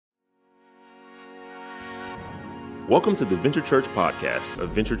Welcome to the Venture Church podcast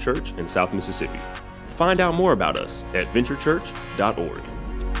of Venture Church in South Mississippi. Find out more about us at venturechurch.org.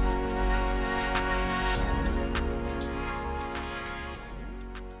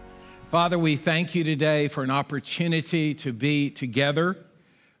 Father, we thank you today for an opportunity to be together.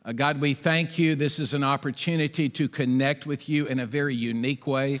 God, we thank you. This is an opportunity to connect with you in a very unique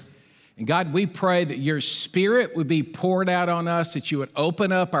way. And God, we pray that your Spirit would be poured out on us, that you would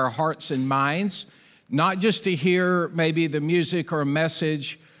open up our hearts and minds, not just to hear maybe the music or a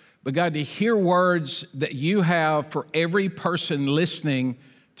message, but God, to hear words that you have for every person listening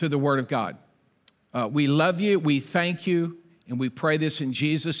to the Word of God. We love you, we thank you, and we pray this in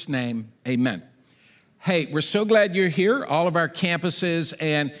Jesus' name, amen. Hey, we're so glad you're here, all of our campuses,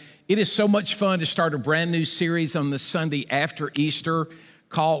 and it is so much fun to start a brand new series on the Sunday after Easter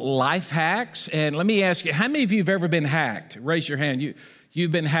called Life Hacks. And let me ask you, how many of you have ever been hacked? Raise your hand.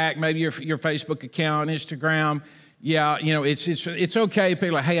 You've been hacked, maybe your Facebook account, Instagram. Yeah, you know, it's okay. People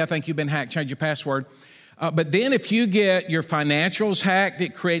are like, hey, I think you've been hacked, change your password. But then if you get your financials hacked,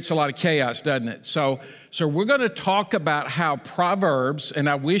 it creates a lot of chaos, doesn't it? So we're going to talk about how Proverbs, and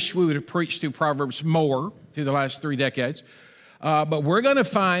I wish we would have preached through Proverbs more through the last 3 decades, but we're going to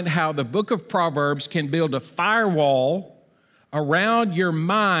find how the book of Proverbs can build a firewall around your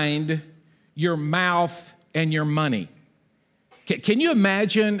mind, your mouth, and your money. Can you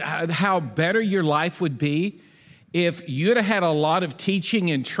imagine how better your life would be if you'd have had a lot of teaching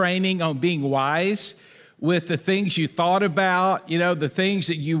and training on being wise with the things you thought about, you know, the things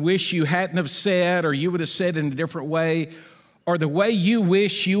that you wish you hadn't have said or you would have said in a different way, or the way you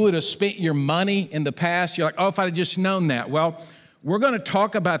wish you would have spent your money in the past? You're like, oh, if I'd have just known that. Well, we're going to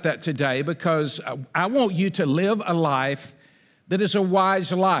talk about that today because I want you to live a life that is a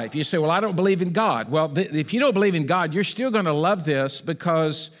wise life. You say, well, I don't believe in God. Well, if you don't believe in God, you're still going to love this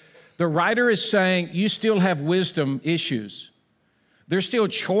because the writer is saying you still have wisdom issues. There's still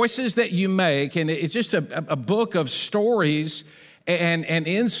choices that you make, and it's just a book of stories and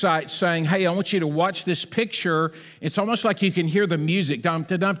insights saying, hey, I want you to watch this picture. It's almost like you can hear the music,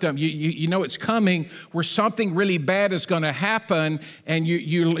 dum-ta-dum-dum. You know it's coming where something really bad is going to happen, and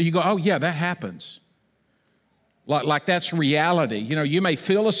you go, oh, yeah, that happens. Like that's reality. You know, you may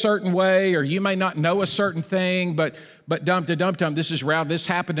feel a certain way or you may not know a certain thing, but dum-ta-dum-dum, this is real. This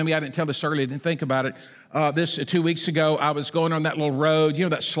happened to me. I didn't tell this earlier. I didn't think about it. 2 weeks ago, I was going on that little road, you know,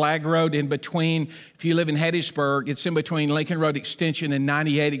 that slag road in between, if you live in Hattiesburg, it's in between Lincoln Road Extension and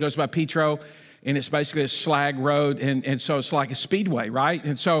 98. It goes by Petro, and it's basically a slag road, and so it's like a speedway, right?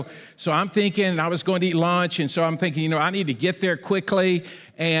 And so I'm thinking, I was going to eat lunch, and so I'm thinking, you know, I need to get there quickly,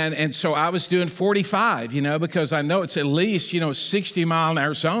 and so I was doing 45, you know, because I know it's at least, you know,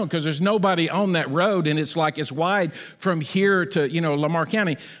 60-mile-an-hour zone, because there's nobody on that road, and it's like it's wide from here to, you know, Lamar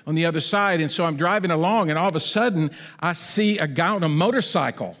County on the other side. And so I'm driving along, and all of a sudden, I see a guy on a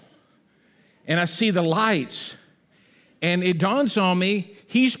motorcycle, and I see the lights, and it dawns on me,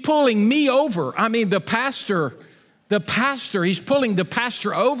 he's pulling me over. I mean, the pastor, he's pulling the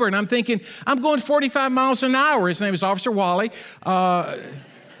pastor over, and I'm thinking, I'm going 45 miles an hour. His name is Officer Wally.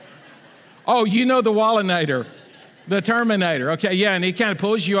 Oh, you know the Wallinator, the Terminator. Okay, yeah, and he kind of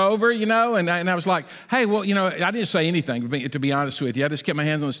pulls you over, you know, and I was like, hey, well, you know, I didn't say anything, to be honest with you. I just kept my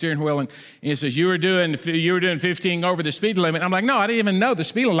hands on the steering wheel, and he says, you were doing 15 over the speed limit. I'm like, no, I didn't even know the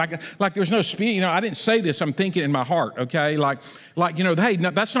speed limit. Like there was no speed, you know, I didn't say this. I'm thinking in my heart, okay, like, you know, hey,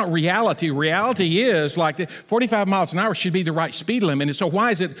 no, that's not reality. Reality is like 45 miles an hour should be the right speed limit. And so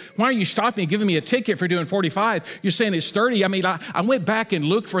why are you stopping and giving me a ticket for doing 45? You're saying it's 30. I mean, I went back and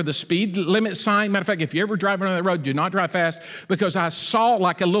looked for the speed limit sign. Matter of fact, if you're ever driving on that road, do not drive fast, because I saw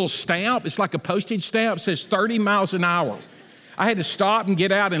like a little stamp. It's like a postage stamp. It says 30 miles an hour. I had to stop and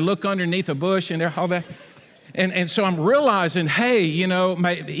get out and look underneath a bush and all that. And so I'm realizing, hey, you know,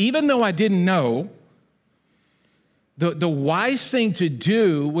 even though I didn't know, the wise thing to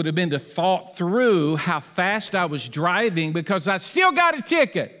do would have been to thought through how fast I was driving, because I still got a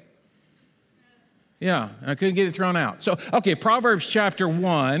ticket. Yeah, I couldn't get it thrown out. So, okay, Proverbs chapter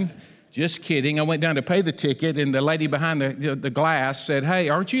 1, just kidding. I went down to pay the ticket, and the lady behind the glass said, hey,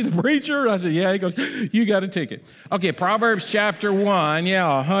 aren't you the preacher? I said, yeah. He goes, you got a ticket. Okay, Proverbs chapter 1,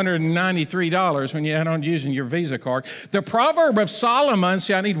 yeah, $193 when you add on using your Visa card. The proverb of Solomon,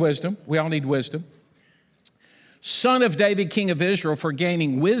 see, I need wisdom. We all need wisdom. Son of David, king of Israel, for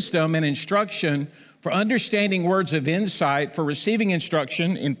gaining wisdom and instruction, for understanding words of insight, for receiving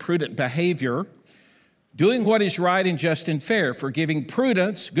instruction in prudent behavior, doing what is right and just and fair, for giving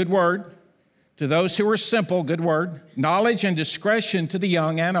prudence, good word, to those who are simple, good word, knowledge and discretion to the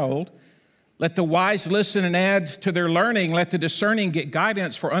young and old. Let the wise listen and add to their learning. Let the discerning get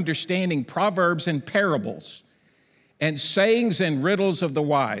guidance for understanding proverbs and parables. and sayings and riddles of the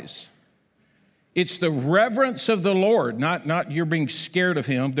wise. It's the reverence of the Lord, not you're being scared of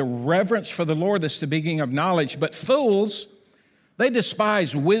him. The reverence for the Lord that's the beginning of knowledge. But fools, they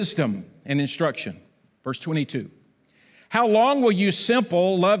despise wisdom and instruction. Verse 22. How long will you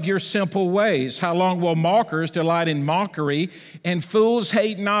simple love your simple ways? How long will mockers delight in mockery and fools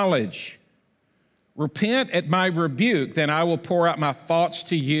hate knowledge? Repent at my rebuke, then I will pour out my thoughts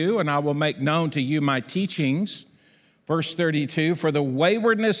to you, and I will make known to you my teachings. Verse 32, for the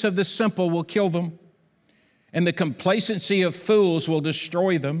waywardness of the simple will kill them, and the complacency of fools will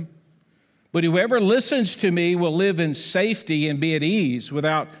destroy them. But whoever listens to me will live in safety and be at ease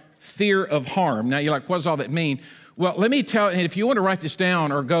without fear of harm. Now you're like, what does all that mean? Well, let me tell you, and if you want to write this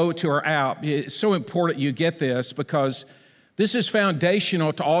down or go to our app, it's so important you get this because this is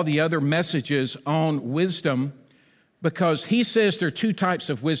foundational to all the other messages on wisdom, because he says there are two types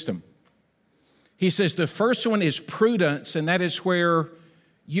of wisdom. He says the first one is prudence, and that is where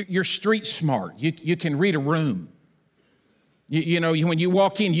you're street smart. You can read a room. You know, when you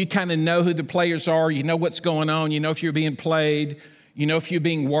walk in, you kind of know who the players are. You know what's going on. You know if you're being played. You know if you're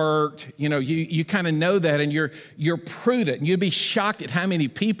being worked. You know, you kind of know that, and you're prudent. And you'd be shocked at how many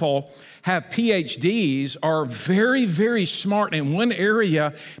people have PhDs, are very, very smart in one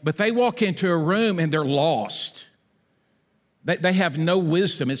area, but they walk into a room and they're lost. They have no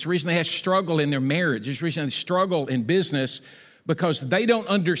wisdom. It's the reason they have struggle in their marriage. It's the reason they struggle in business, because they don't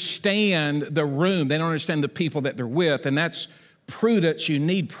understand the room. They don't understand the people that they're with, and that's prudence. You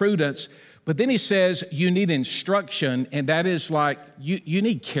need prudence. But then he says you need instruction, and that is like you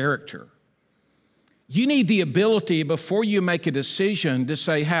need character. You need the ability before you make a decision to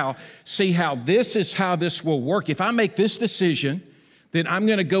see how this is how this will work. If I make this decision, then I'm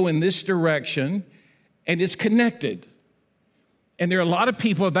going to go in this direction, and it's connected. And there are a lot of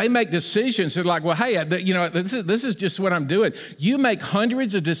people, they make decisions. They're like, well, hey, this is just what I'm doing. You make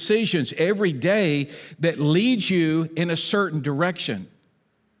hundreds of decisions every day that lead you in a certain direction.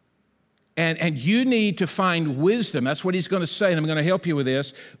 And you need to find wisdom. That's what he's going to say, and I'm going to help you with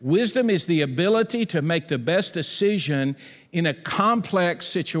this. Wisdom is the ability to make the best decision in a complex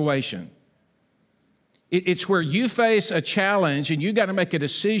situation. It's where you face a challenge and you got to make a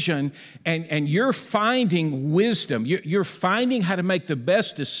decision, and you're finding wisdom. You're finding how to make the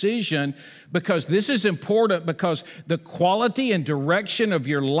best decision, because this is important, because the quality and direction of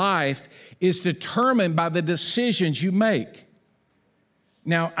your life is determined by the decisions you make.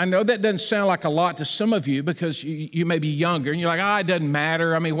 Now, I know that doesn't sound like a lot to some of you, because you may be younger and you're like, it doesn't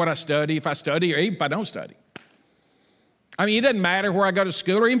matter. I mean, what I study, if I study, or even if I don't study. I mean, it doesn't matter where I go to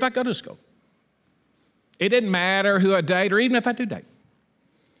school, or even if I go to school. It doesn't matter who I date, or even if I do date.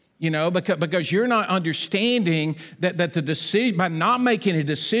 You know, because you're not understanding that the decision, by not making a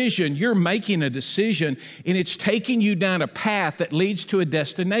decision, you're making a decision, and it's taking you down a path that leads to a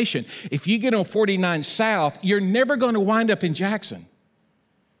destination. If you get on 49 South, you're never going to wind up in Jackson.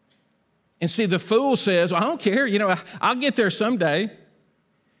 And see, the fool says, well, I don't care, I'll get there someday.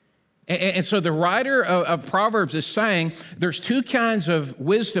 And so the writer of Proverbs is saying there's two kinds of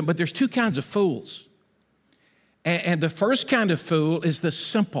wisdom, but there's two kinds of fools. And the first kind of fool is the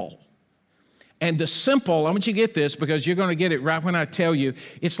simple. And the simple, I want you to get this, because you're going to get it right when I tell you,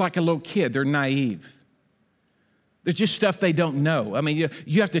 it's like a little kid. They're naive. There's just stuff they don't know. I mean,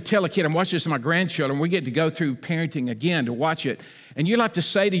 you have to tell a kid, I'm watching this with my grandchildren. We get to go through parenting again to watch it. And you'll have to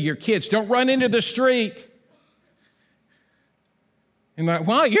say to your kids, don't run into the street. And like,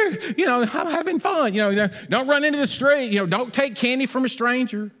 well, I'm having fun. Don't run into the street. Don't take candy from a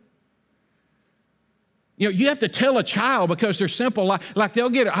stranger. You have to tell a child, because they're simple. Like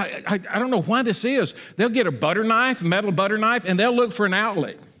they'll get, I don't know why this is. They'll get a butter knife, metal butter knife, and they'll look for an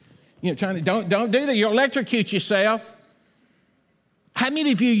outlet. Don't do that. You'll electrocute yourself. How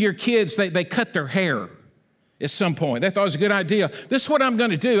many of you, your kids, they cut their hair at some point? They thought it was a good idea. This is what I'm going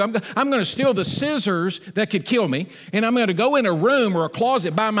to do. I'm going to steal the scissors that could kill me, and I'm going to go in a room or a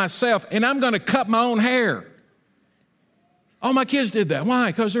closet by myself, and I'm going to cut my own hair. All my kids did that. Why?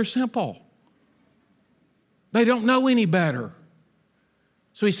 Because they're simple. They don't know any better.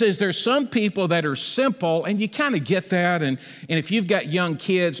 So he says there's some people that are simple, and you kind of get that. And if you've got young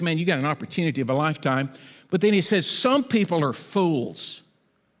kids, man, you got an opportunity of a lifetime. But then he says some people are fools.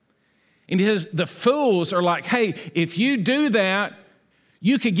 And he says the fools are like, hey, if you do that,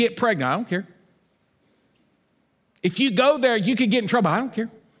 you could get pregnant. I don't care. If you go there, you could get in trouble. I don't care.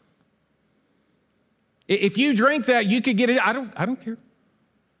 If you drink that, you could get it. I don't care.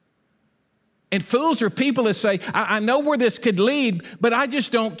 And fools are people that say, I know where this could lead, but I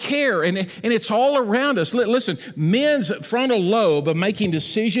just don't care. And it's all around us. Listen, men's frontal lobe of making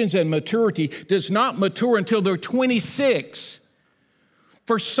decisions and maturity does not mature until they're 26.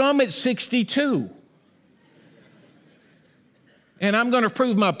 For some, it's 62. And I'm going to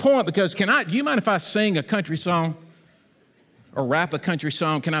prove my point because do you mind if I sing a country song or rap a country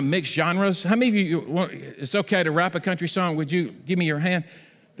song? Can I mix genres? How many of you, it's okay to rap a country song? Would you give me your hand?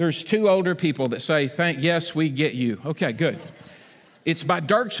 There's two older people that say, yes, we get you. Okay, good. It's by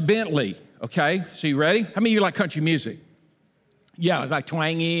Dierks Bentley, okay? So you ready? How many of you like country music? Yeah, it's like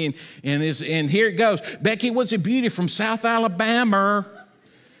twangy, and here it goes. Becky was a beauty from South Alabama.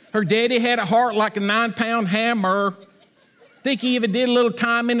 Her daddy had a heart like a 9-pound hammer. Think he even did a little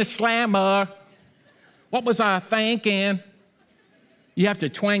time in the slammer. What was I thinking? You have to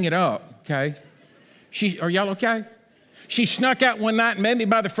twang it up, okay? Are y'all okay? She snuck out one night and met me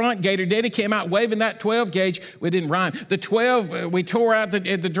by the front gate. Her daddy came out waving that 12 gauge. We didn't rhyme. The 12, we tore out the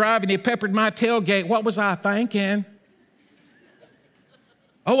drive and he peppered my tailgate. What was I thinking?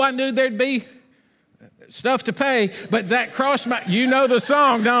 Oh, I knew there'd be stuff to pay, but that crossed you know the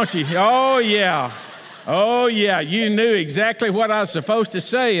song, don't you? Oh, yeah. Oh, yeah. You knew exactly what I was supposed to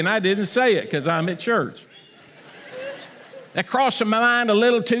say, and I didn't say it because I'm at church. That crossed my mind a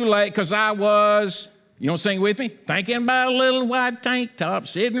little too late because I was... You don't sing with me? Thinking about a little white tank top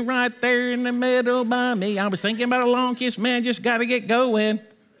sitting right there in the middle by me. I was thinking about a long kiss, man, just got to get going.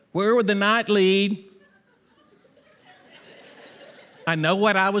 Where would the night lead? I know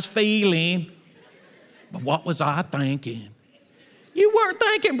what I was feeling, but what was I thinking? You weren't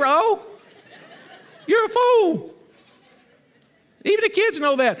thinking, bro. You're a fool. Even the kids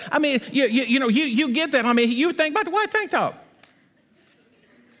know that. I mean, you get that. I mean, you think about the white tank top.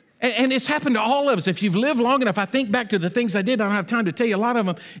 And it's happened to all of us. If you've lived long enough, I think back to the things I did. I don't have time to tell you a lot of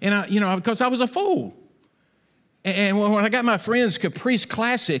them, and because I was a fool. And when I got my friend's Caprice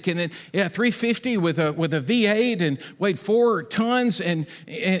Classic, and it, 350 with a V8 and weighed 4 tons, and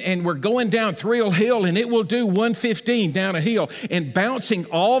we're going down Thrill Hill, and it will do 115 down a hill, and bouncing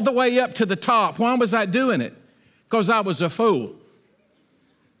all the way up to the top. Why was I doing it? Because I was a fool,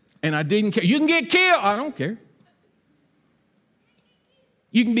 and I didn't care. You can get killed. I don't care.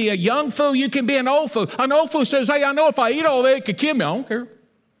 You can be a young fool. You can be an old fool. An old fool says, hey, I know if I eat all that, it could kill me. I don't care.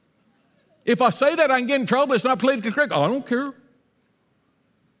 If I say that, I can get in trouble. It's not politically correct. I don't care.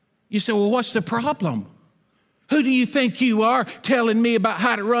 You say, well, what's the problem? Who do you think you are telling me about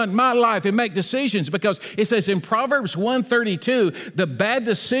how to run my life and make decisions? Because it says in Proverbs 132, the bad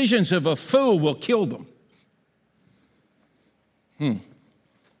decisions of a fool will kill them. I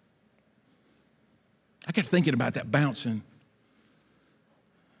got thinking about that bouncing.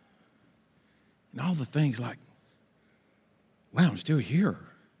 And all the things like, wow, I'm still here.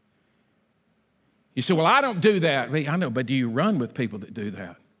 You say, well, I don't do that. I know, but do you run with people that do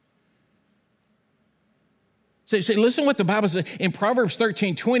that? See, listen what the Bible says. In Proverbs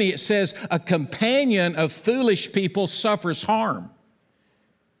 13:20, it says, a companion of foolish people suffers harm.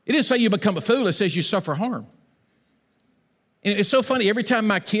 It didn't say you become a fool. It says you suffer harm. And it's so funny. Every time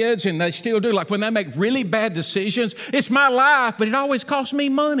my kids, and they still do, like when they make really bad decisions, it's my life, but it always costs me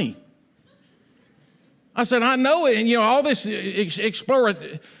money. I said, I know it, and all this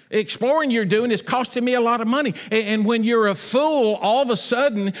exploring you're doing is costing me a lot of money. And when you're a fool, all of a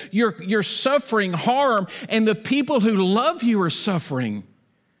sudden you're suffering harm, and the people who love you are suffering.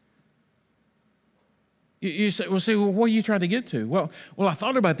 You say, well, what are you trying to get to? Well, I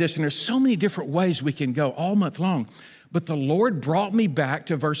thought about this, and there's so many different ways we can go all month long. But the Lord brought me back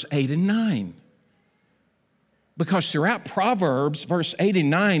to verse 8 and 9. Because throughout Proverbs, verse 8 and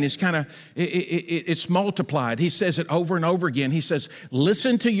 9 is it's multiplied. He says it over and over again. He says,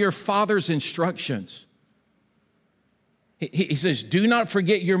 listen to your father's instructions. He says, do not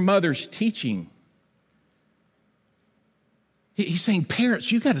forget your mother's teaching. He's saying,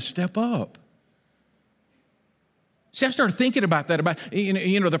 parents, you got to step up. See, I started thinking about that, about,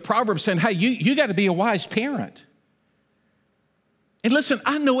 the Proverbs saying, hey, you got to be a wise parent. And listen,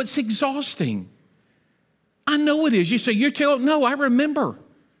 I know it's exhausting. I know it is. You say, no, I remember.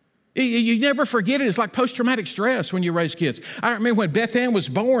 You never forget it. It's like post-traumatic stress when you raise kids. I remember when Beth Ann was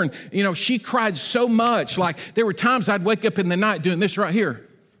born, she cried so much. Like there were times I'd wake up in the night doing this right here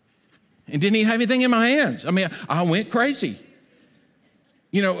and didn't even have anything in my hands. I mean, I went crazy.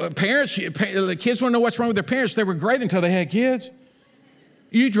 Parents, the kids want to know what's wrong with their parents. They were great until they had kids.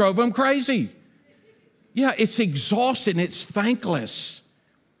 You drove them crazy. Yeah, it's exhausting. It's thankless.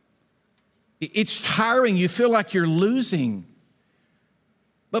 It's tiring. You feel like you're losing.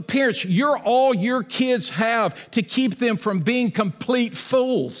 But parents, you're all your kids have to keep them from being complete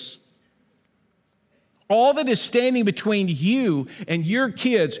fools. All that is standing between you and your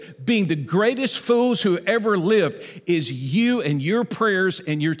kids being the greatest fools who ever lived is you and your prayers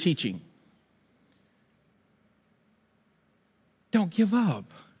and your teaching. Don't give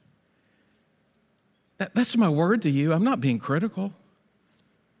up. That's my word to you. I'm not being critical.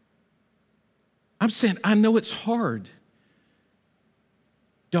 I'm saying I know it's hard.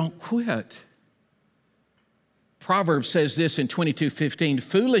 Don't quit. Proverbs says this in 22:15,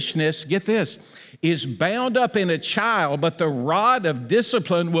 foolishness, get this, is bound up in a child, but the rod of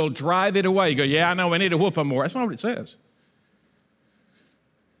discipline will drive it away. You go, yeah, I know, we need to whoop them more. That's not what it says.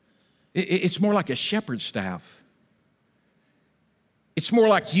 It's more like a shepherd's staff. It's more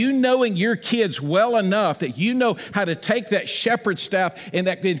like you knowing your kids well enough that you know how to take that shepherd's staff and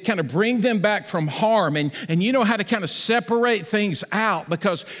that can kind of bring them back from harm. And you know how to kind of separate things out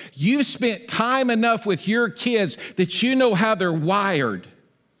because you've spent time enough with your kids that you know how they're wired.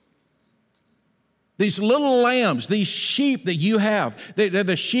 These little lambs, these sheep that you have, they're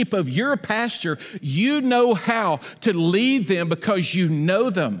the sheep of your pasture. You know how to lead them because you know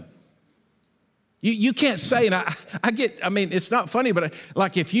them. You can't say, and I mean, it's not funny, but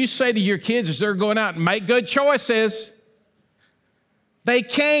like if you say to your kids as they're going out and make good choices, they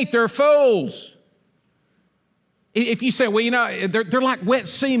can't, they're fools. If you say, well, you know, they're like wet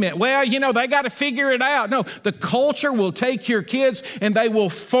cement. Well, you know, they got to figure it out. No, the culture will take your kids and they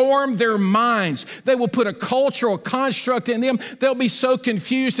will form their minds. They will put a cultural construct in them. They'll be so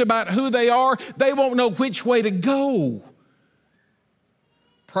confused about who they are, they won't know which way to go.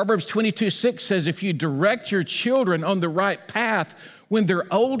 Proverbs 22:6 says, if you direct your children on the right path, when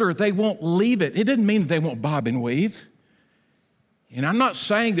they're older, they won't leave it. It doesn't mean that they won't bob and weave. And I'm not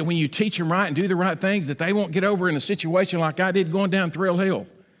saying that when you teach them right and do the right things that they won't get over in a situation like I did going down Thrill Hill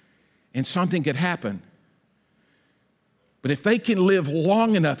and something could happen. But if they can live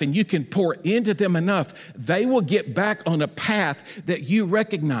long enough and you can pour into them enough, they will get back on a path that you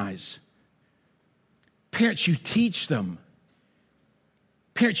recognize. Parents, you teach them.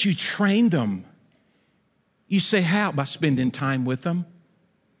 Parents, you train them. You say, how? By spending time with them.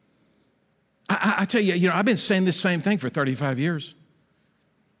 I tell you, I've been saying this same thing for 35 years.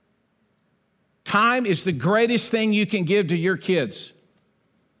 Time is the greatest thing you can give to your kids.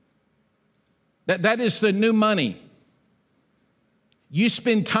 That is the new money. You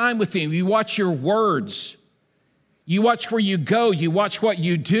spend time with them. You watch your words. You watch where you go. You watch what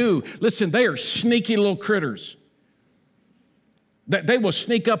you do. Listen, they are sneaky little critters. They will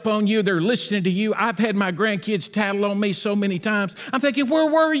sneak up on you. They're listening to you. I've had my grandkids tattle on me so many times. I'm thinking,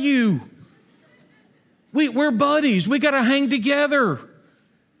 where were you? We're buddies. We got to hang together.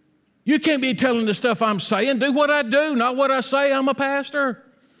 You can't be telling the stuff I'm saying. Do what I do, not what I say. I'm a pastor.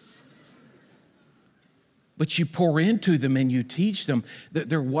 But you pour into them and you teach them that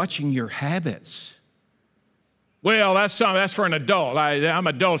they're watching your habits. Well, that's for an adult. I'm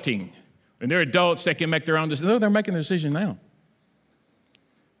adulting. When they're adults, they can make their own decision. No, they're making their decision now.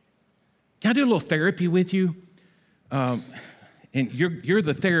 Can I do a little therapy with you? And you're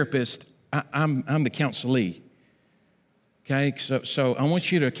the therapist. I'm the counselee. Okay, so I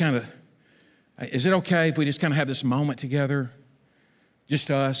want you to kind of, is it okay if we just kind of have this moment together?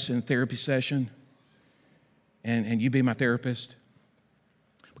 Just us in a therapy session? And you be my therapist?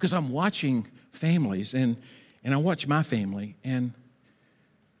 Because I'm watching families, and I watch my family, and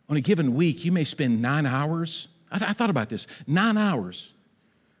on a given week, you may spend 9 hours. I thought about this, 9 hours.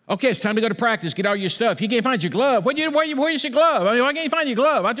 Okay, it's time to go to practice. Get all your stuff. You can't find your glove. Where's your glove? I mean, why can't you find your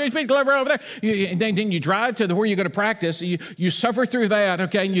glove? I just put your glove right over there. And then you drive to where you go to practice. You suffer through that,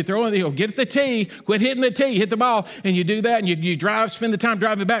 okay? And you throw in, get at the tee. Quit hitting the tee. Hit the ball. And you do that. And you drive. Spend the time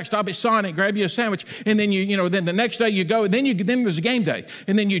driving back. Stop at Sonic. Grab you a sandwich. And then then the next day you go. And then there's a game day.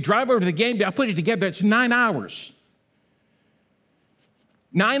 And then you drive over to the game day. I put it together. It's 9 hours.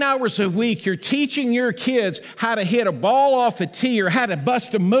 9 hours a week, you're teaching your kids how to hit a ball off a tee or how to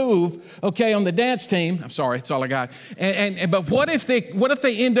bust a move, okay, on the dance team. I'm sorry, that's all I got. But what if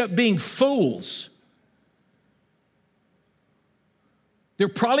they end up being fools? They're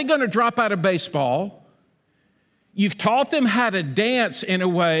probably going to drop out of baseball. You've taught them how to dance in a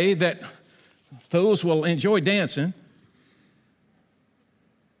way that fools will enjoy dancing.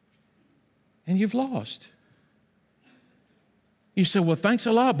 And you've lost. You say, well, thanks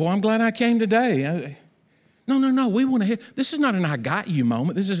a lot, boy. I'm glad I came today. No. We want to hear. This is not an I got you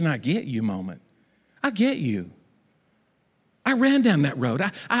moment. This is an I get you moment. I get you. I ran down that road.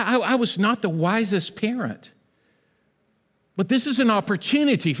 I was not the wisest parent. But this is an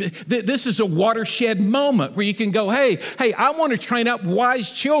opportunity. This is a watershed moment where you can go, hey, I want to train up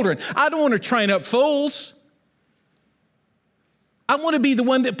wise children. I don't want to train up fools. I want to be the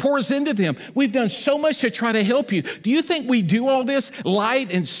one that pours into them. We've done so much to try to help you. Do you think we do all this?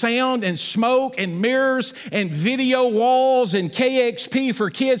 Light and sound and smoke and mirrors and video walls and KXP for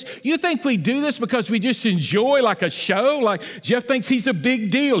kids. You think we do this because we just enjoy like a show? Like Jeff thinks he's a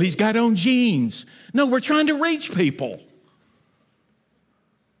big deal. He's got on jeans. No, we're trying to reach people.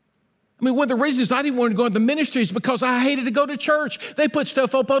 I mean, one of the reasons I didn't want to go into the ministry is because I hated to go to church. They put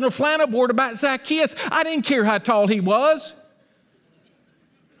stuff up on a flannel board about Zacchaeus. I didn't care how tall he was.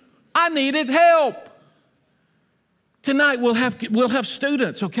 I needed help. Tonight we'll have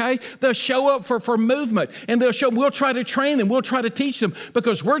students, okay? They'll show up for movement, and we'll try to train them, we'll try to teach them,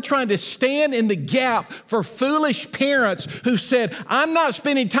 because we're trying to stand in the gap for foolish parents who said, I'm not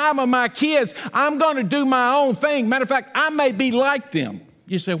spending time with my kids, I'm gonna do my own thing. Matter of fact, I may be like them.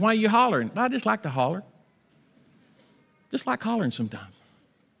 You say, why are you hollering? I just like to holler. Just like hollering sometimes.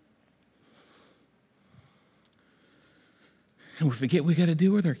 And we forget we got to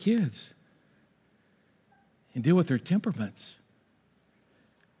deal with our kids and deal with their temperaments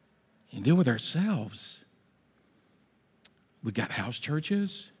and deal with ourselves. We got house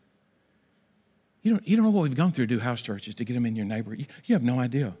churches. You don't know what we've gone through to do house churches to get them in your neighborhood. You have no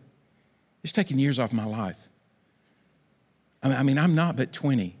idea. It's taken years off my life. I mean, I'm not but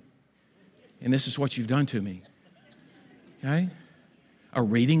 20, and this is what you've done to me, okay? A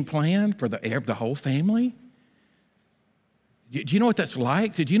reading plan for the whole family? Do you know what that's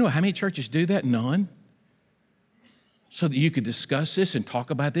like? Do you know how many churches do that? None. So that you could discuss this and talk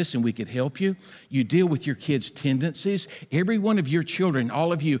about this and we could help you. You deal with your kids' tendencies. Every one of your children,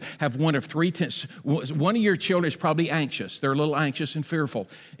 all of you, have one of three tendencies. One of your children is probably anxious. They're a little anxious and fearful.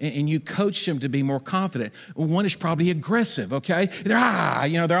 And you coach them to be more confident. One is probably aggressive, okay? They're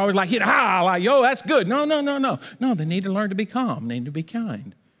always like, like, yo, that's good. No. No, they need to learn to be calm. They need to be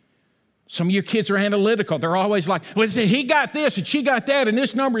kind. Some of your kids are analytical. They're always like, well, he got this and she got that and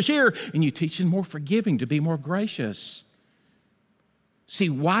this number's here. And you teach them more forgiving, to be more gracious. See,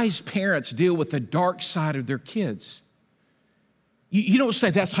 wise parents deal with the dark side of their kids. You don't say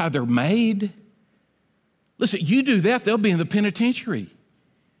that's how they're made. Listen, you do that, they'll be in the penitentiary.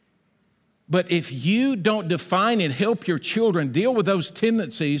 But if you don't define and help your children deal with those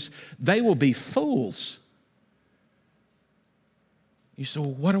tendencies, they will be fools. You say,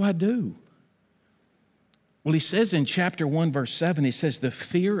 well, what do I do? Well, he says in chapter 1, verse 7, he says, the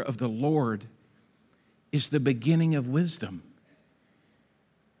fear of the Lord is the beginning of wisdom.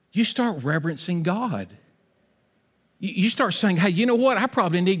 You start reverencing God. You start saying, hey, you know what? I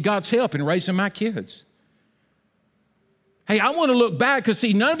probably need God's help in raising my kids. Hey, I want to look back because,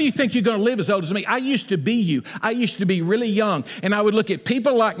 see, none of you think you're going to live as old as me. I used to be you. I used to be really young. And I would look at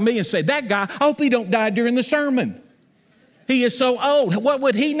people like me and say, that guy, I hope he don't die during the sermon. He is so old. What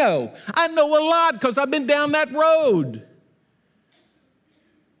would he know? I know a lot because I've been down that road.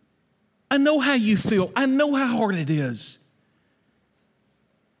 I know how you feel. I know how hard it is.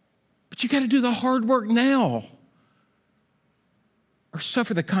 But you got to do the hard work now or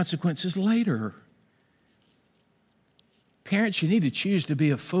suffer the consequences later. Parents, you need to choose to be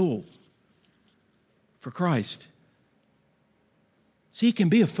a fool for Christ. See, you can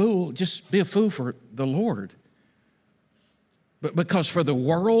be a fool, just be a fool for the Lord. But because for the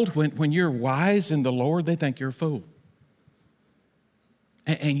world, when you're wise in the Lord, they think you're a fool.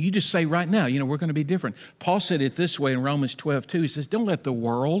 And you just say right now, we're going to be different. Paul said it this way in Romans 12:2. He says, don't let the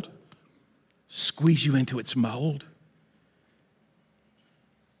world squeeze you into its mold.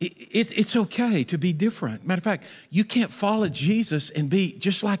 It's okay to be different. Matter of fact, you can't follow Jesus and be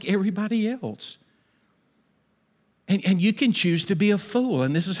just like everybody else. And you can choose to be a fool.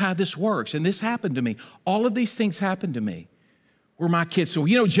 And this is how this works. And this happened to me. All of these things happened to me. Where my kids said,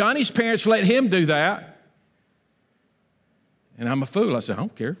 Johnny's parents let him do that. And I'm a fool. I said, I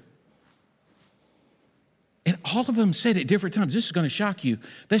don't care. And all of them said at different times, this is going to shock you.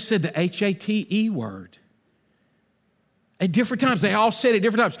 They said the H-A-T-E word. At different times, they all said it at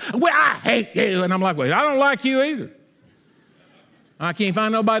different times. Well, I hate you. And I'm like, well, I don't like you either. I can't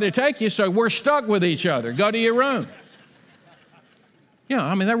find nobody to take you, so we're stuck with each other. Go to your room.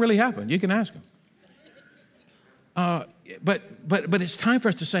 That really happened. You can ask them. But it's time for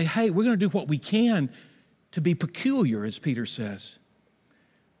us to say, hey, we're going to do what we can to be peculiar, as Peter says.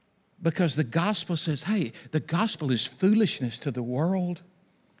 Because the gospel says, hey, the gospel is foolishness to the world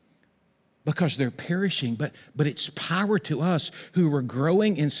because they're perishing, but it's power to us who are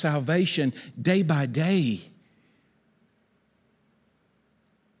growing in salvation day by day.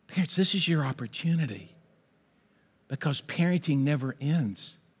 Parents, this is your opportunity because parenting never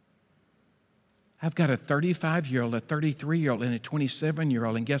ends. I've got a 35-year-old, a 33-year-old, and a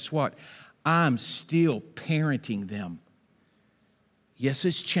 27-year-old, and guess what? I'm still parenting them. Yes,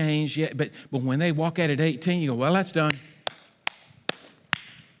 it's changed, yeah, but when they walk out at 18, you go, well, that's done.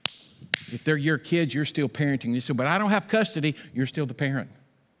 If they're your kids, you're still parenting. You say, but I don't have custody. You're still the parent.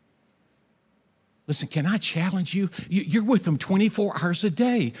 Listen, can I challenge you? You're with them 24 hours a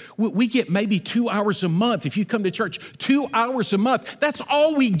day. We get maybe 2 hours a month. If you come to church, 2 hours a month. That's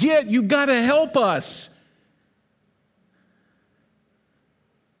all we get. You got to help us.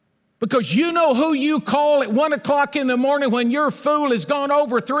 Because you know who you call at 1 o'clock in the morning when your fool has gone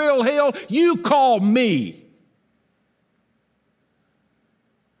over Thrill Hill? You call me.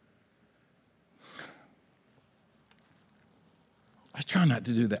 I try not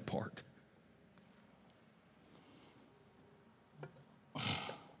to do that part.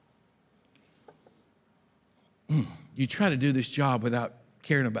 You try to do this job without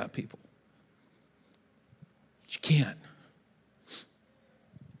caring about people. But you can't.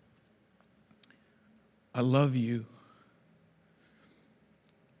 I love you.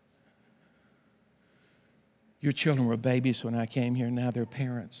 Your children were babies when I came here. Now they're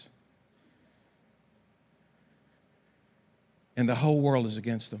parents. And the whole world is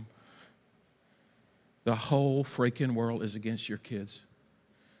against them. The whole freaking world is against your kids.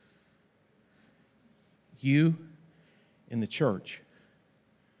 You in the church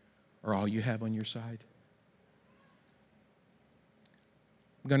are all you have on your side.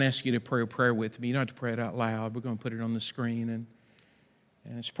 I'm going to ask you to pray a prayer with me. You don't have to pray it out loud. We're going to put it on the screen, and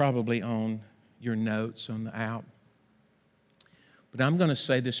it's probably on your notes on the out. But I'm going to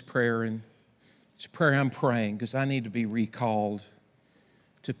say this prayer, and it's a prayer I'm praying because I need to be recalled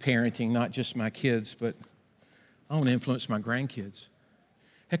to parenting, not just my kids, but I want to influence my grandkids.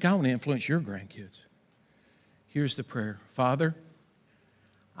 Heck, I want to influence your grandkids. Here's the prayer. Father,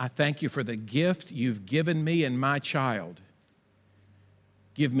 I thank you for the gift you've given me and my child.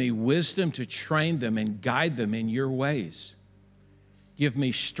 Give me wisdom to train them and guide them in your ways. Give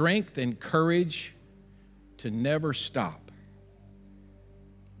me strength and courage to never stop.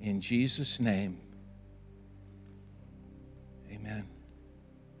 In Jesus' name, amen.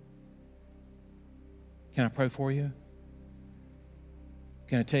 Can I pray for you?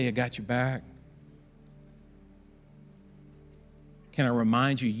 Can I tell you I got your back? Can I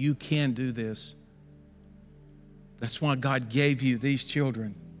remind you, you can do this. That's why God gave you these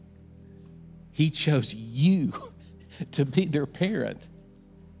children. He chose you to be their parent.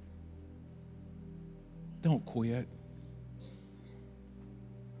 Don't quit.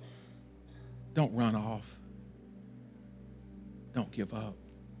 Don't run off. Don't give up.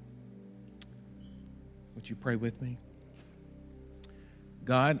 Would you pray with me?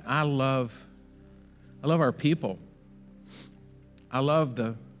 God, I love our people. I love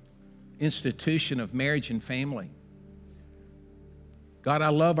the institution of marriage and family. God, I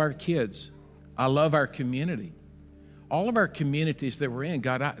love our kids. I love our community. All of our communities that we're in,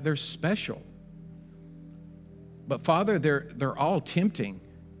 God, they're special. But Father, they're all tempting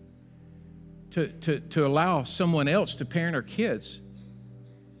to allow someone else to parent our kids.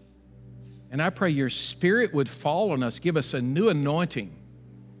 And I pray your Spirit would fall on us, give us a new anointing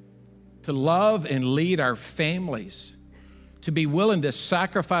to love and lead our families, to be willing to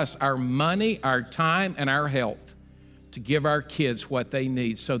sacrifice our money, our time, and our health to give our kids what they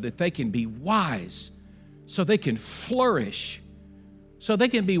need so that they can be wise, so they can flourish, so they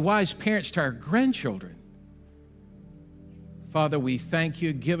can be wise parents to our grandchildren. Father, we thank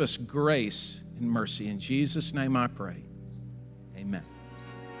you. Give us grace and mercy. In Jesus' name I pray. Amen.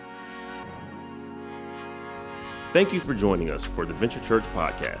 Thank you for joining us for the Venture Church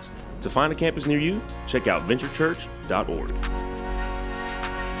podcast. To find a campus near you, check out venturechurch.org.